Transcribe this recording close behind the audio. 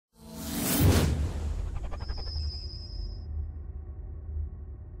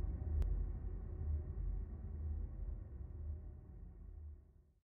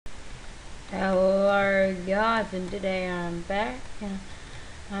guys, and today I'm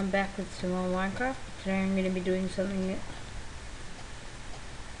back with some more Minecraft. Today I'm going to be doing something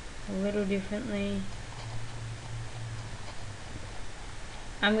a little differently.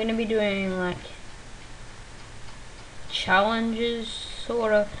 I'm going to be doing like challenges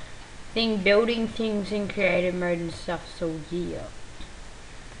sort of thing, building things in creative mode and stuff, so yeah.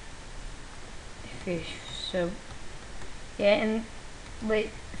 Fish, so yeah, and wait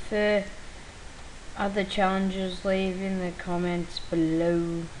for other challenges, leave in the comments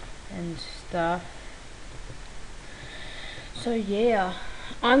below and stuff. So yeah,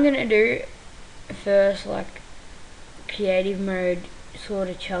 I'm gonna do first like creative mode sort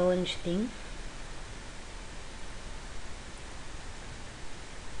of challenge thing.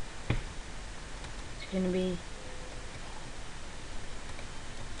 It's gonna be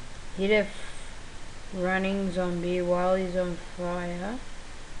hit a running zombie while he's on fire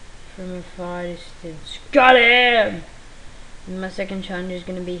from a far distance. Got him! And my second challenge is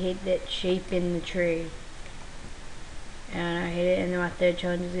gonna be hit that sheep in the tree. And I hit it, and then my third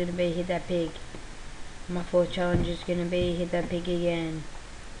challenge is gonna be hit that pig. My fourth challenge is gonna be hit that pig again.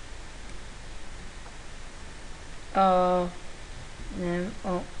 No,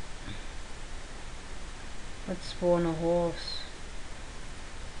 oh. Let's spawn a horse.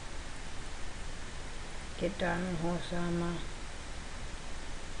 Get diamond horse armor.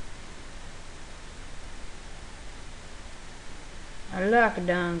 I like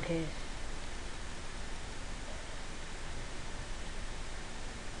donkeys.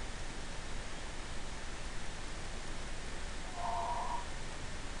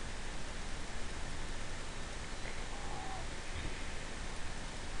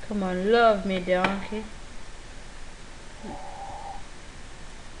 Come on, love me, donkey.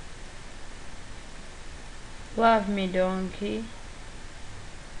 Love me, donkey.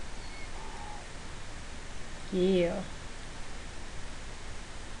 Yeah.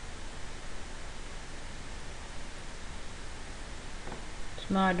 It's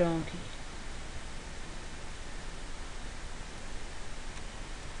my donkey.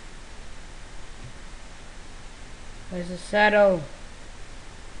 Where's the saddle?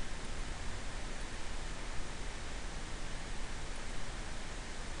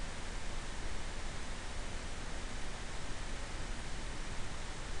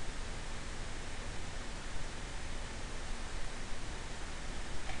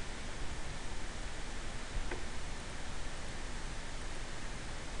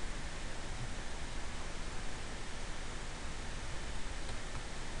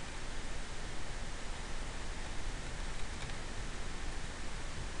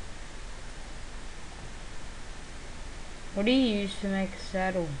 What do you use to make a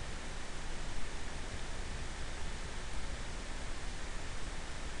saddle?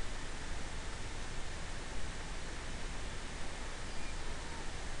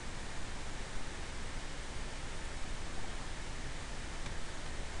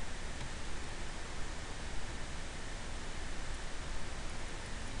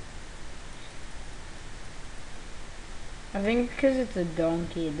 I think because it's a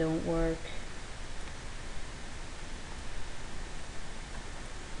donkey it don't work.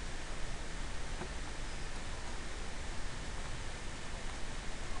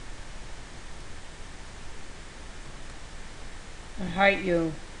 I hate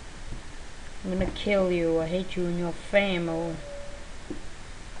you. I'm gonna kill you. I hate you and your family.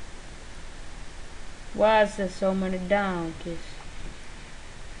 Why is there so many donkeys?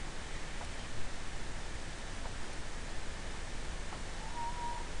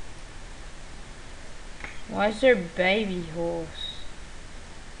 Why is there a baby horse?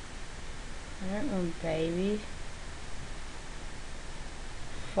 I don't want baby.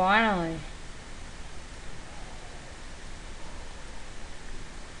 Finally.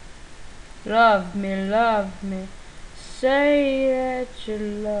 Love me, say that you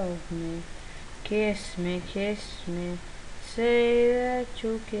love me. Kiss me, say that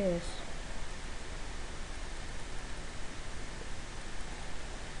you'll kiss.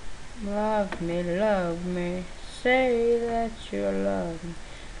 Love me, say that you love me.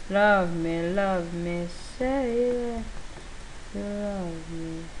 Love me, say that you love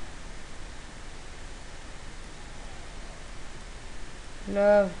me.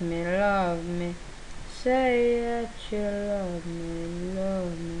 Love me, say that you love me,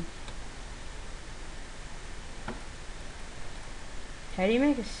 love me. How do you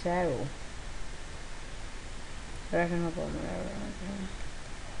make a saddle? I can hop on whatever.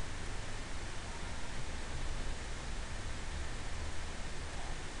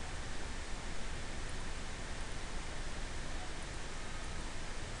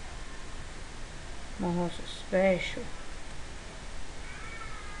 My horse is special.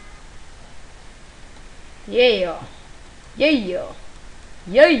 Yeah. Yeah.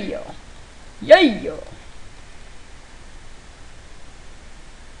 Yeah. Yeah.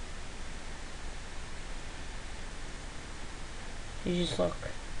 You just look.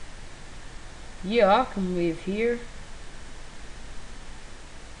 Yeah, I can live here.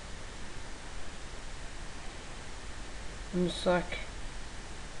 I'm just like,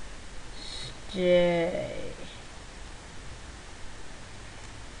 stay.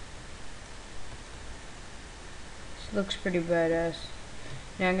 This looks pretty badass.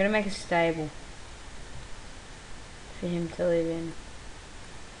 Now I'm gonna make a stable for him to live in.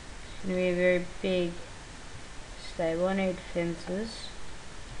 It's gonna be a very big stable. I need fences.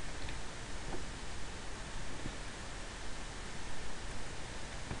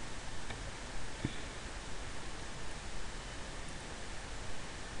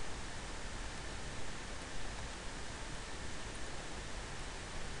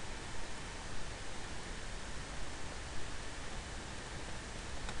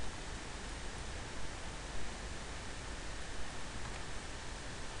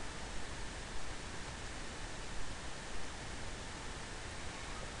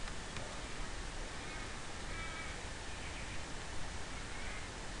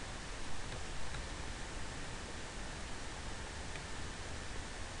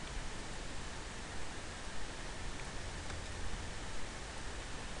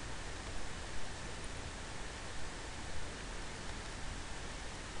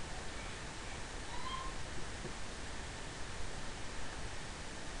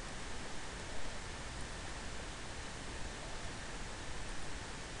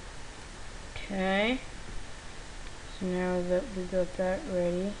 Okay. So now that we got that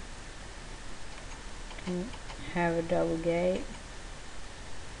ready, can have a double gate.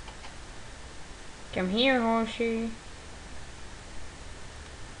 Come here, horsey.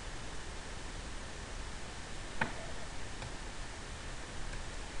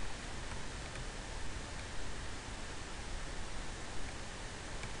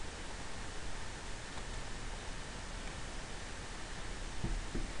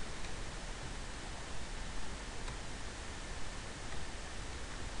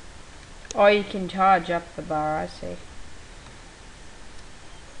 Oh, you can charge up the bar, I see.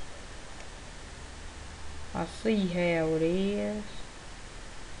 I see how it is.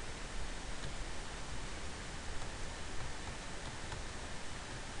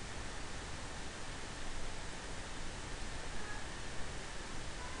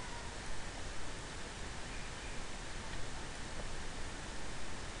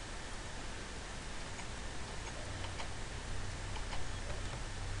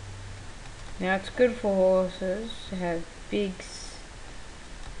 Now it's good for horses to have big,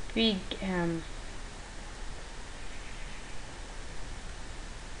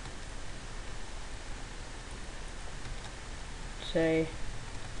 so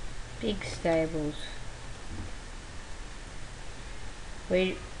big stables.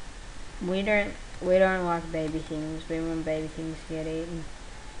 We don't like baby things. We want baby things to get eaten.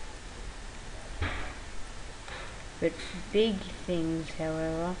 But big things,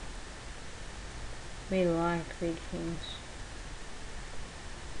 however, we like big things.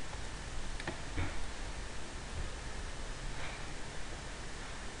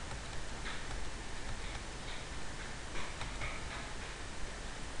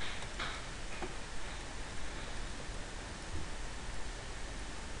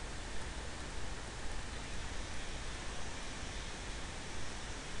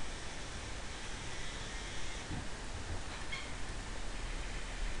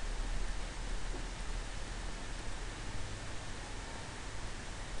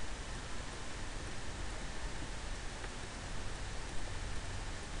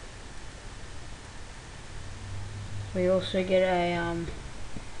 We also get a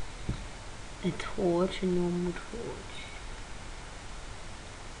torch, a normal torch.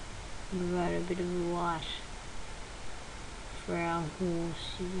 Provide a bit of light for our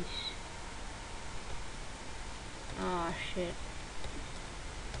horses. Oh shit.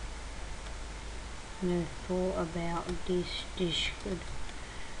 No thought about this. This could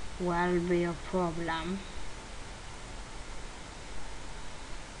well be a problem.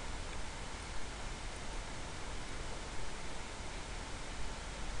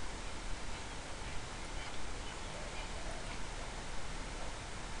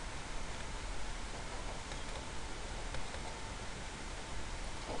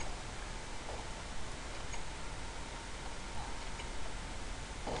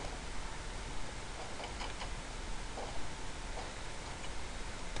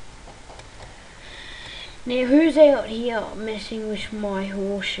 Now who's out here messing with my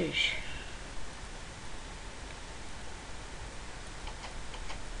horses?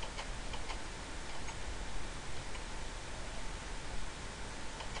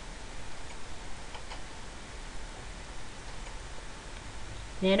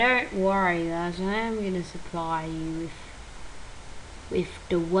 Now don't worry guys, I am going to supply you with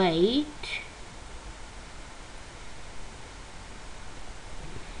the weight.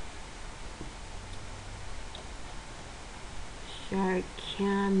 So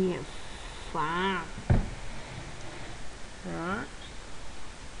come you farm. Right.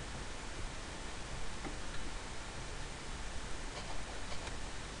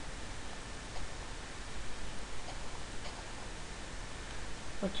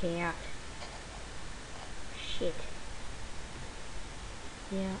 Watch out. Shit.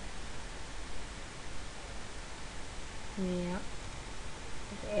 Yeah. Yeah.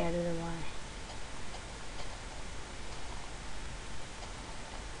 Get out of the way.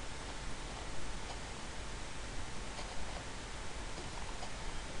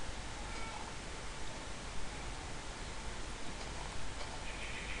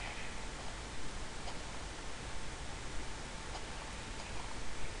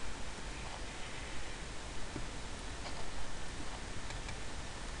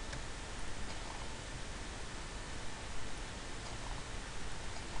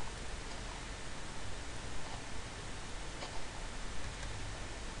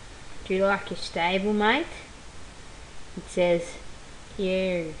 Do you like your stable, mate? It says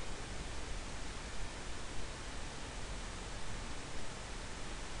here.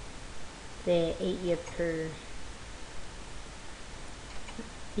 There, eat your poo.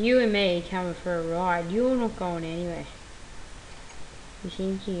 You and me coming for a ride. You're not going anywhere. You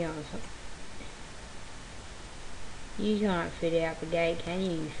think you're going something? You can't fit out the gate, can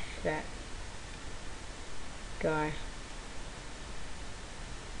you, you fat guy?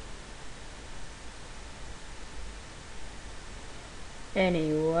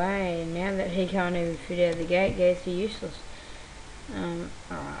 Anyway, now that he can't even fit out the gate, gates are useless.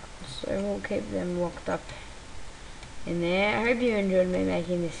 Alright, so we'll keep them locked up in there. I hope you enjoyed me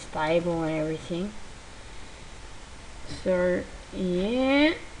making this stable and everything. So,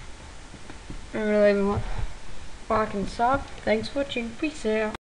 yeah. Remember to leave a like and sub. Thanks for watching. Peace out.